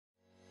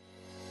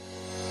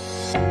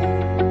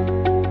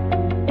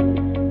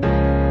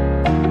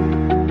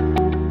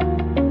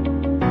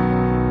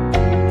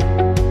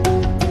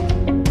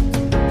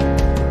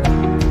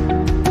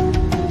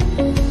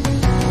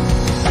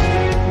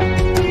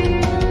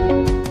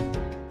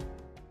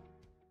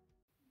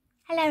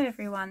Hello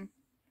everyone.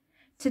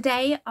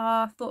 Today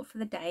our thought for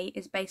the day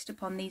is based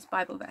upon these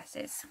Bible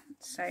verses.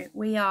 So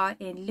we are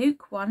in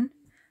Luke 1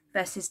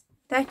 verses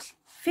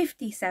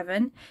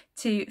 57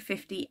 to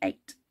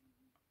 58.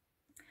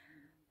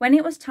 When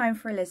it was time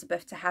for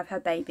Elizabeth to have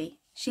her baby,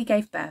 she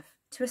gave birth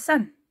to a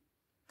son.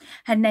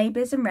 Her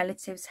neighbours and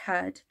relatives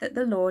heard that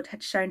the Lord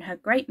had shown her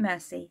great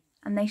mercy,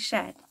 and they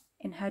shared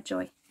in her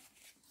joy.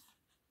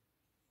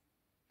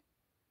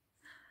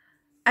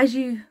 As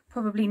you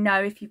probably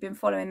know, if you've been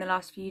following the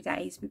last few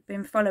days, we've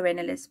been following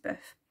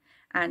Elizabeth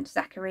and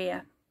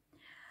Zachariah.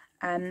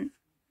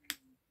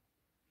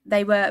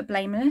 They were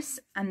blameless,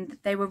 and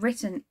they were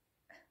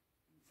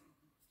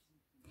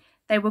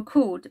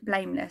called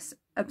blameless,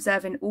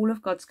 observing all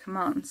of God's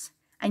commands,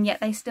 and yet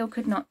they still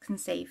could not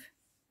conceive.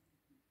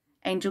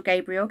 Angel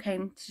Gabriel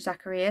came to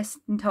Zacharias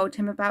and told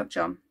him about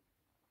John.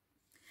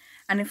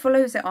 And it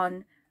follows it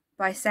on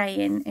by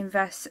saying in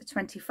verse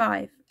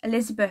 25,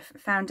 Elizabeth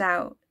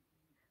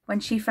When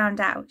she found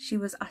out, she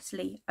was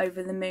utterly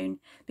over the moon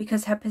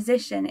because her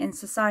position in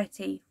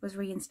society was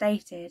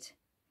reinstated.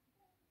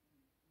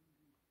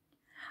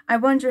 I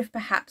wonder if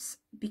perhaps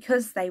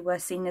because they were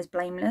seen as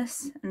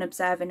blameless and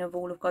observing of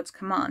all of God's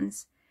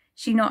commands,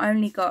 she not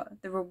only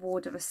got the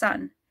reward of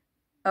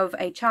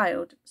a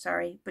child,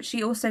 but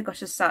she also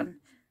got a son,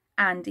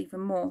 and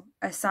even more,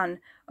 a son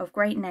of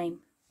great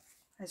name.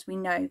 As we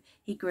know,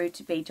 he grew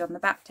to be John the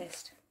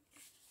Baptist.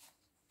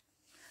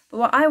 But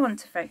what I want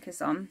to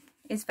focus on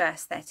is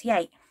verse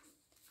 38.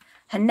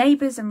 Her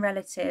neighbours and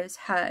relatives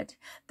heard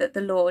that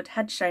the Lord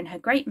had shown her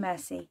great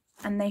mercy,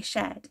 and they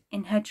shared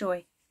in her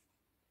joy.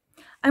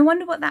 I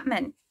wonder what that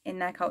meant in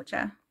their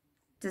culture.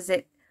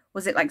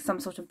 Was it like some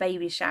sort of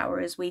baby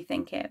shower as we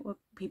think it, where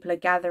people are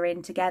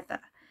gathering together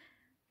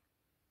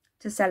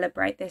to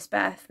celebrate this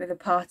birth with a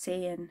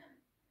party, and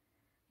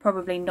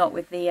probably not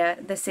with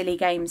the silly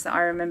games that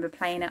I remember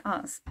playing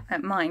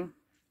at mine.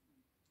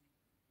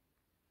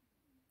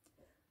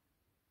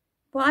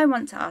 What I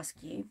want to ask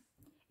you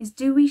is,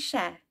 do we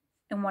share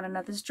in one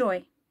another's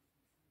joy?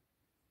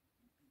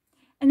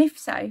 And if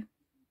so,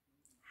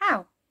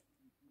 how?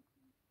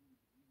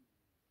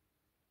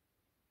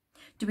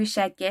 Do we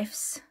share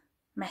gifts,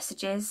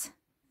 messages?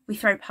 We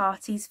throw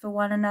parties for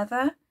one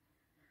another?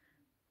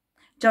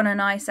 John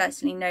and I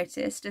certainly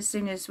noticed as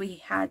soon as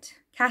we had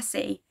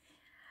Cassie,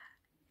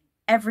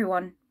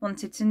 everyone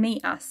wanted to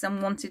meet us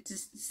and wanted to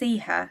see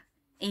her,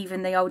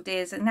 even the old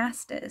dears and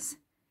nasters.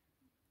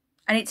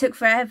 And it took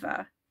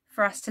forever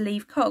for us to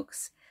leave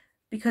Cogs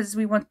because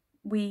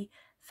we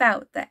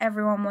felt that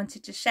everyone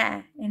wanted to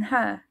share in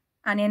her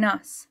and in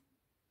us.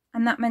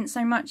 And that meant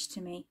so much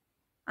to me.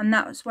 And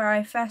that was where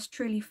I first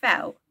truly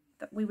felt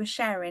that we were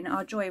sharing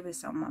our joy with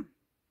someone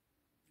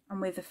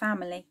and with a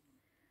family.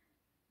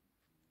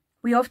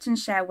 We often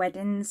share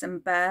weddings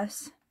and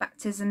births,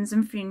 baptisms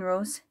and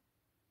funerals.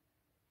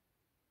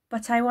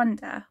 But I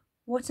wonder,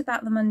 what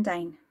about the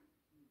mundane?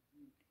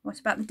 What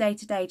about the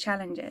day-to-day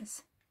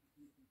challenges?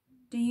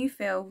 Do you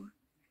feel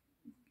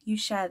you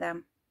share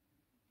them?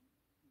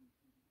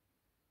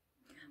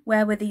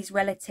 Where were these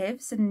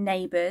relatives and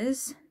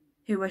neighbours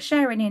who were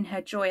sharing in her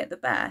joy at the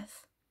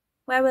birth?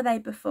 Where were they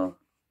before?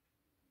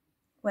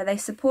 Were they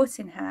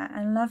supporting her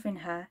and loving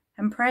her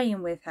and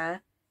praying with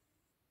her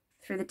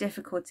through the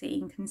difficulty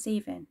in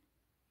conceiving?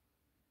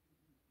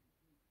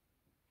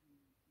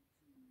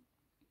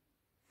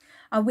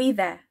 Are we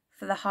there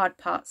for the hard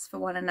parts for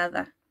one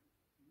another?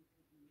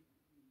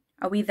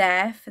 Are we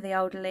there for the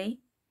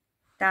elderly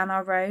down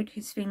our road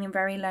who's feeling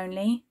very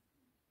lonely,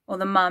 or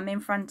the mum in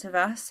front of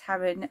us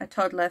having a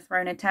toddler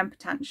throwing a temper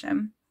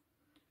tantrum,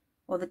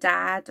 or the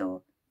dad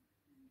or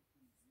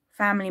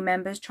family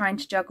members trying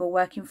to juggle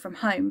working from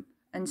home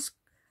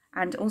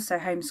and also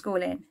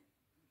homeschooling?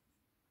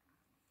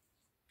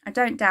 I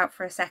don't doubt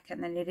for a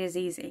second that it is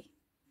easy.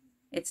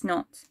 It's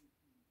not.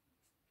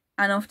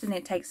 And often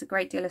it takes a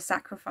great deal of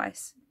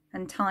sacrifice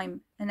and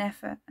time and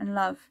effort and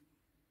love.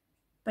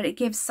 But it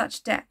gives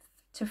such depth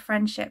to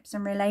friendships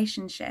and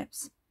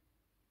relationships.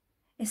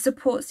 It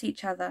supports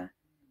each other.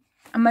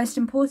 And most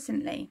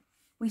importantly,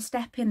 we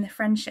step in the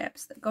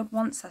friendships that God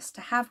wants us to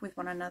have with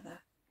one another,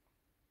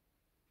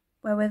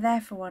 where we're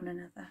there for one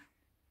another.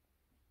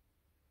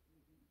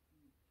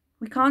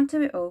 We can't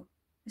do it all,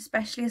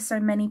 especially as so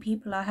many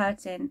people are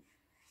hurting.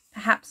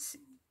 Perhaps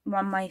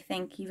one might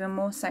think even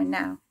more so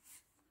now.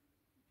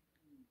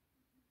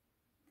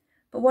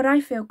 But what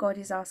I feel God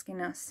is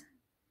asking us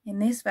in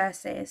these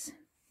verses,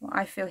 what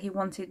I feel he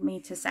wanted me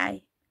to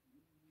say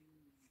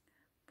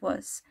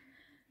was,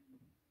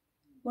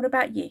 what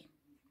about you?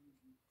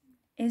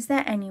 Is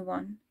there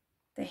anyone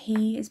that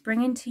he is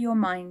bringing to your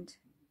mind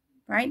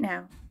right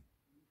now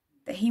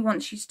that he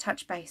wants you to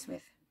touch base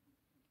with,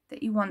 that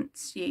he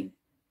wants you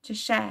to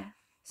share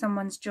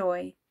someone's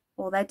joy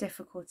or their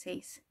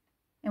difficulties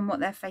in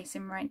what they're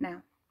facing right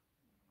now?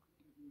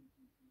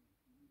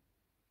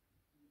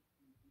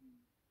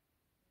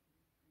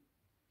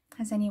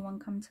 Has anyone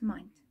come to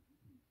mind?